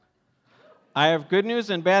I have good news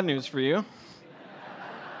and bad news for you.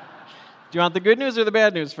 Do you want the good news or the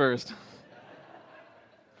bad news first?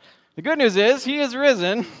 The good news is, he is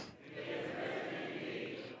risen.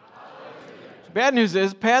 The bad news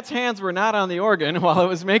is, Pat's hands were not on the organ while it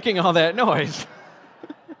was making all that noise.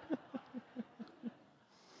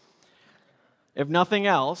 If nothing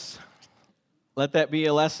else, let that be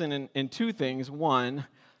a lesson in two things. One,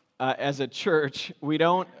 as a church, we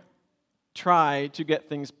don't try to get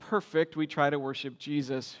things perfect. We try to worship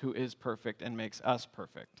Jesus, who is perfect and makes us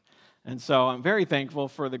perfect. And so I'm very thankful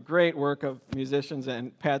for the great work of musicians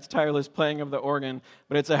and Pat's tireless playing of the organ,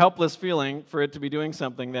 but it's a helpless feeling for it to be doing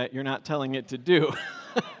something that you're not telling it to do.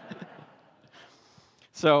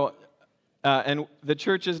 And the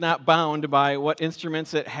church is not bound by what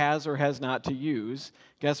instruments it has or has not to use.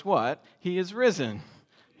 Guess what? He is risen.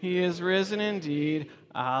 He is risen indeed.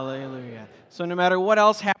 Hallelujah. So no matter what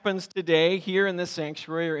else happens today here in this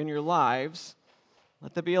sanctuary or in your lives,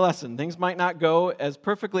 let that be a lesson. Things might not go as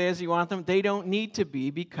perfectly as you want them. They don't need to be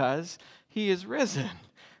because he is risen.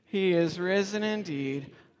 He is risen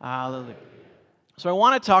indeed. Hallelujah. So I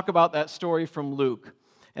want to talk about that story from Luke.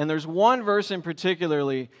 And there's one verse in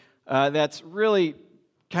particularly that's really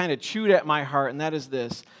kind of chewed at my heart, and that is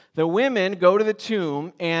this. The women go to the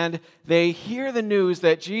tomb, and they hear the news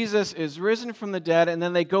that Jesus is risen from the dead, and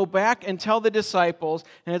then they go back and tell the disciples,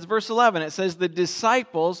 and it's verse 11. It says, the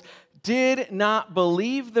disciples did not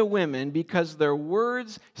believe the women because their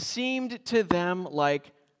words seemed to them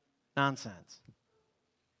like nonsense.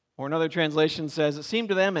 Or another translation says, it seemed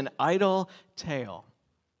to them an idle tale.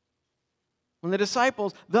 When the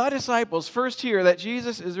disciples first hear that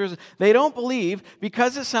Jesus is risen, they don't believe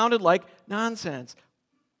because it sounded like nonsense.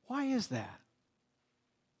 Why is that?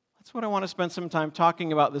 That's what I want to spend some time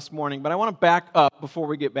talking about this morning, but I want to back up before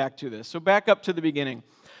we get back to this. So back up to the beginning.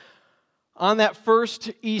 On that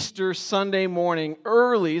first Easter Sunday morning,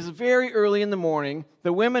 very early in the morning,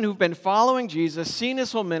 the women who've been following Jesus, seen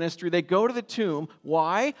his whole ministry, they go to the tomb.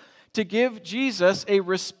 Why? To give Jesus a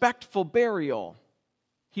respectful burial.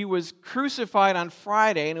 He was crucified on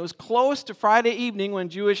Friday, and it was close to Friday evening when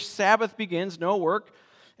Jewish Sabbath begins, no work,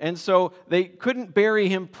 and so they couldn't bury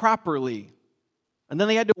him properly. And then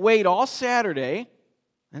they had to wait all Saturday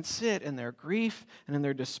and sit in their grief and in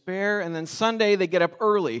their despair, and then Sunday they get up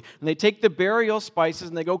early, and they take the burial spices,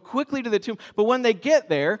 and they go quickly to the tomb. But when they get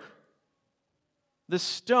there, the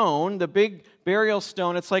stone, the big burial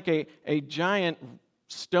stone, it's like a giant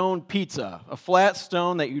stone pizza, a flat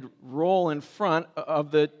stone that you'd roll in front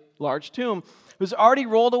of the large tomb. It was already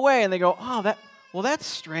rolled away, and they go, that's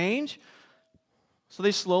strange. So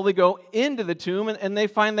they slowly go into the tomb, and they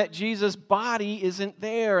find that Jesus' body isn't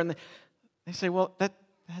there, and they say, well,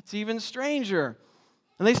 that's even stranger.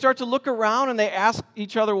 And they start to look around, and they ask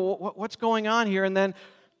each other, well, what's going on here? And then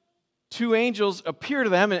two angels appear to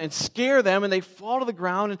them and scare them, and they fall to the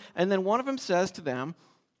ground, and then one of them says to them,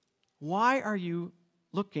 why are you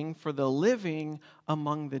looking for the living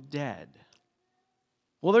among the dead?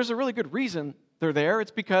 Well, there's a really good reason they're there.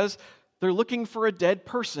 It's because they're looking for a dead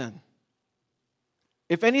person.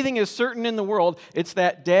 If anything is certain in the world, it's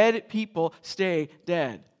that dead people stay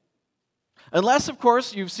dead. Unless, of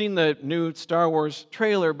course, you've seen the new Star Wars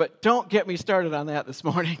trailer, but don't get me started on that this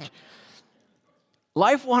morning.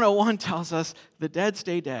 Life 101 tells us the dead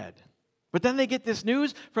stay dead. But then they get this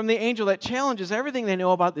news from the angel that challenges everything they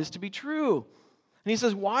know about this to be true. And he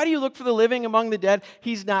says, why do you look for the living among the dead?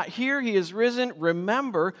 He's not here, he is risen.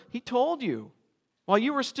 Remember, he told you, while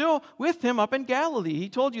you were still with him up in Galilee, he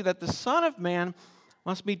told you that the Son of Man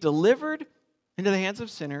must be delivered into the hands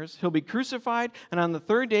of sinners. He'll be crucified, and on the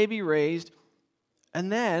third day be raised.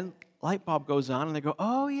 And then, light bulb goes on, and they go,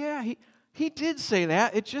 oh yeah, he did say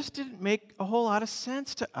that. It just didn't make a whole lot of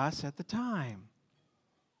sense to us at the time.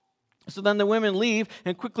 So then the women leave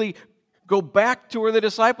and quickly go back to where the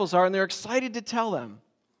disciples are, and they're excited to tell them.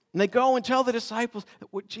 And they go and tell the disciples,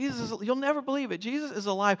 you'll never believe it, Jesus is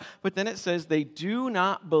alive. But then it says they do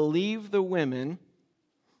not believe the women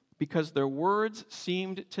because their words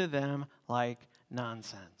seemed to them like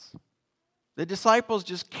nonsense. The disciples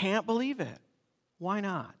just can't believe it. Why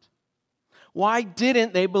not? Why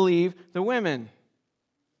didn't they believe the women?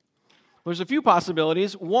 There's a few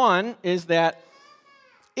possibilities. One is that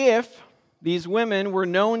if these women were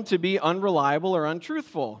known to be unreliable or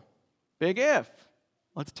untruthful, big if.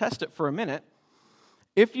 Let's test it for a minute.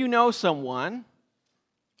 If you know someone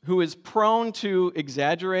who is prone to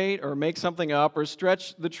exaggerate or make something up or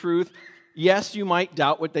stretch the truth, yes, you might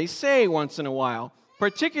doubt what they say once in a while,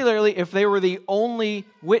 particularly if they were the only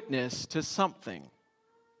witness to something.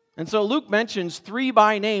 And so Luke mentions three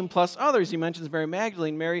by name plus others. He mentions Mary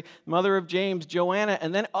Magdalene, Mary, mother of James, Joanna,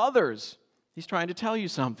 and then others. He's trying to tell you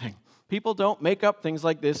something. People don't make up things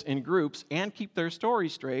like this in groups and keep their story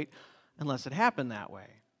straight unless it happened that way.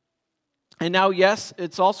 And now, yes,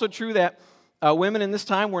 it's also true that women in this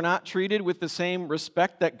time were not treated with the same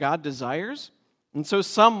respect that God desires. And so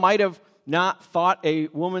some might have not thought a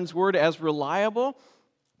woman's word as reliable.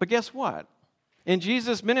 But guess what? In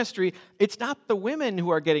Jesus' ministry, it's not the women who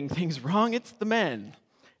are getting things wrong, it's the men.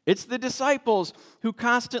 It's the disciples who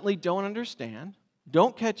constantly don't understand,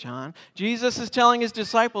 don't catch on. Jesus is telling his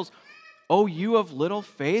disciples, "Oh, you of little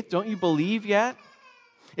faith, don't you believe yet?"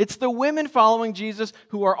 It's the women following Jesus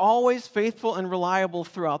who are always faithful and reliable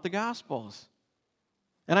throughout the Gospels.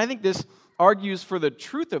 And I think this argues for the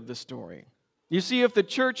truth of the story. You see, if the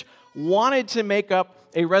church wanted to make up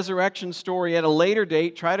a resurrection story at a later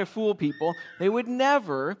date, try to fool people, they would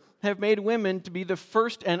never have made women to be the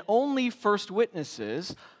first and only first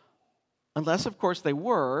witnesses, unless, of course, they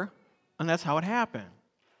were, and that's how it happened.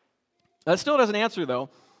 That still doesn't answer, though,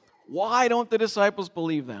 why don't the disciples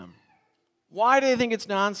believe them? Why do they think it's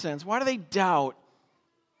nonsense? Why do they doubt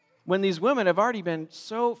when these women have already been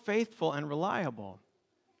so faithful and reliable?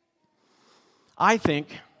 I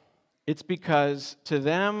think it's because to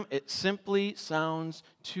them it simply sounds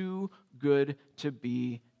too good to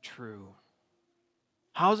be true.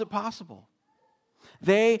 How is it possible?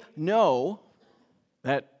 They know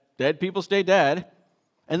that dead people stay dead,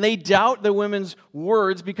 and they doubt the women's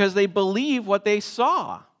words because they believe what they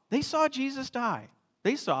saw. They saw Jesus die.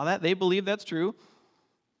 They saw that. They believe that's true.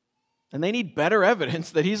 And they need better evidence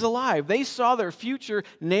that he's alive. They saw their future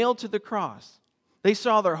nailed to the cross. They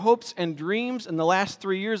saw their hopes and dreams in the last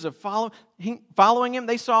 3 years of following him.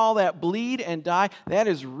 They saw all that bleed and die. That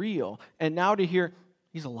is real. And now to hear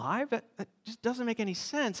he's alive, that just doesn't make any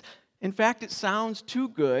sense. In fact, it sounds too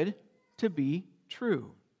good to be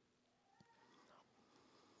true.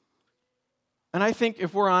 And I think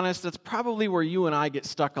if we're honest, that's probably where you and I get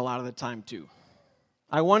stuck a lot of the time too.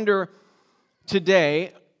 I wonder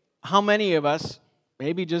today how many of us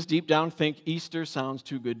maybe just deep down think Easter sounds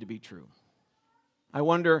too good to be true. I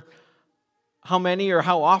wonder how many or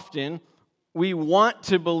how often we want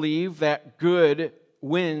to believe that good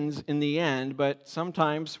wins in the end, but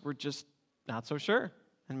sometimes we're just not so sure.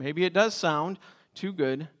 And maybe it does sound too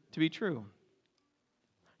good to be true.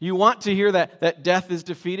 You want to hear that death is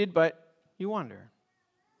defeated, but you wonder.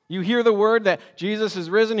 You hear the word that Jesus is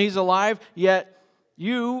risen, he's alive, yet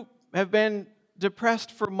you have been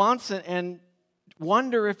depressed for months and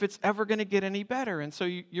wonder if it's ever going to get any better. And so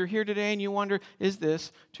you're here today and you wonder, is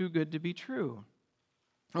this too good to be true?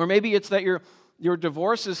 Or maybe it's that your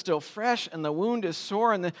divorce is still fresh and the wound is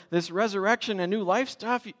sore and this resurrection and new life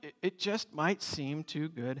stuff, it just might seem too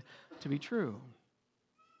good to be true.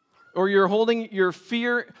 Or you're holding your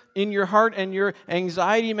fear in your heart and your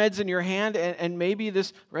anxiety meds in your hand, and maybe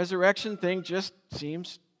this resurrection thing just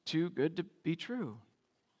seems too good to be true.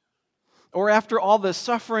 Or after all the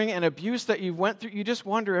suffering and abuse that you've went through, you just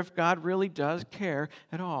wonder if God really does care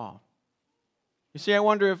at all. You see, I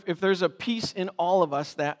wonder if there's a piece in all of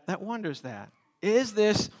us that wonders that. Is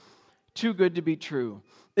this too good to be true?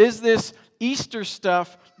 Is this Easter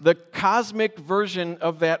stuff the cosmic version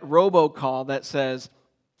of that robocall that says,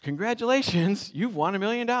 "Congratulations, you've won $1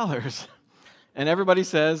 million. And everybody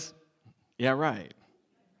says, "Yeah, right."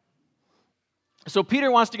 So Peter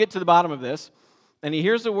wants to get to the bottom of this, and he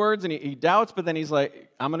hears the words and he doubts, but then he's like,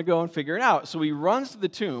 I'm going to go and figure it out. So he runs to the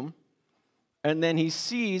tomb, and then he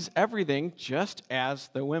sees everything just as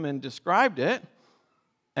the women described it,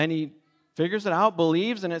 and he figures it out,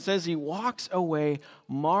 believes, and it says he walks away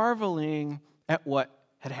marveling at what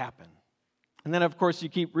had happened. And then, of course, you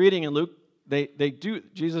keep reading in Luke,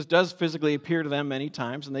 Jesus does physically appear to them many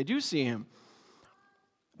times, and they do see him.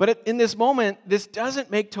 But in this moment, this doesn't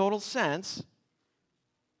make total sense,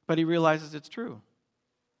 but he realizes it's true.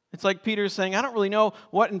 It's like Peter is saying, I don't really know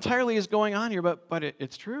what entirely is going on here, but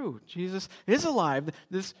it's true. Jesus is alive.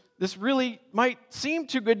 This really might seem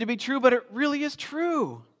too good to be true, but it really is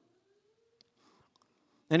true.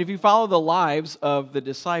 And if you follow the lives of the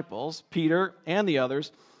disciples, Peter and the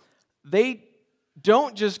others, they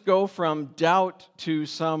don't just go from doubt to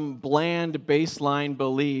some bland baseline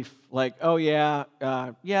belief like, oh yeah,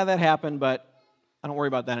 that happened, but I don't worry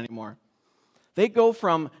about that anymore. They go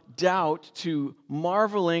from doubt to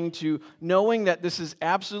marveling to knowing that this is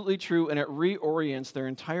absolutely true, and it reorients their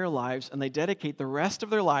entire lives, and they dedicate the rest of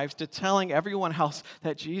their lives to telling everyone else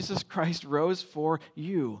that Jesus Christ rose for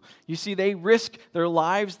you. You see, they risk their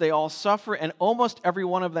lives, they all suffer, and almost every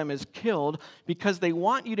one of them is killed because they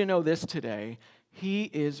want you to know this today. He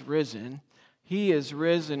is risen. He is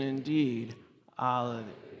risen indeed. Alleluia.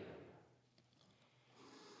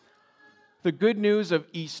 The good news of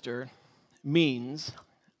Easter means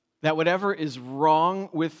that whatever is wrong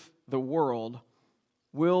with the world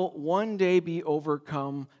will one day be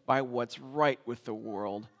overcome by what's right with the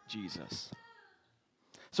world, Jesus.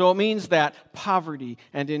 So it means that poverty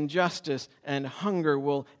and injustice and hunger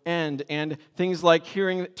will end, and things like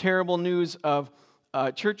hearing terrible news of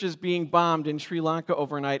churches being bombed in Sri Lanka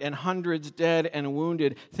overnight and hundreds dead and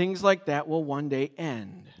wounded, things like that will one day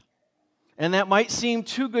end. And that might seem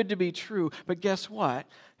too good to be true, but guess what?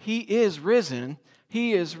 He is risen.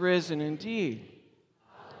 He is risen indeed.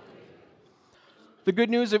 The good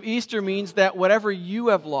news of Easter means that whatever you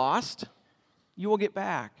have lost, you will get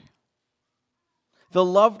back. The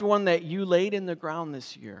loved one that you laid in the ground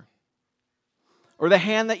this year, or the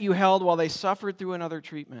hand that you held while they suffered through another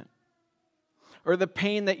treatment, or the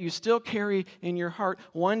pain that you still carry in your heart,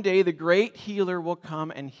 one day the great healer will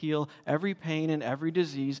come and heal every pain and every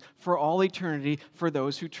disease for all eternity for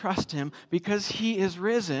those who trust him, because he is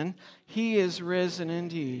risen. He is risen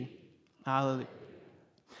indeed. Hallelujah.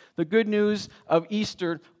 The good news of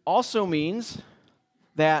Easter also means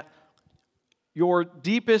that your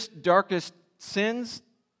deepest, darkest sins,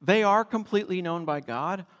 they are completely known by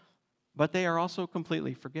God, but they are also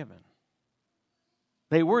completely forgiven.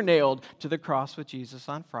 They were nailed to the cross with Jesus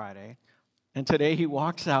on Friday, and today he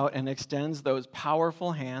walks out and extends those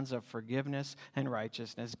powerful hands of forgiveness and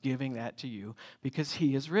righteousness, giving that to you because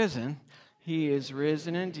he is risen. He is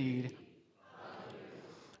risen indeed.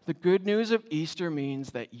 The good news of Easter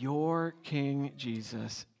means that your King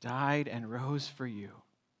Jesus died and rose for you.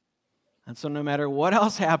 And so no matter what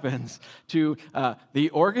else happens to the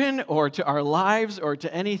organ or to our lives or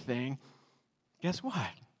to anything, guess what?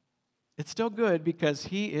 It's still good because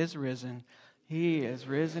he is risen. He is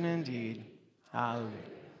risen indeed. Hallelujah.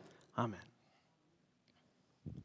 Amen.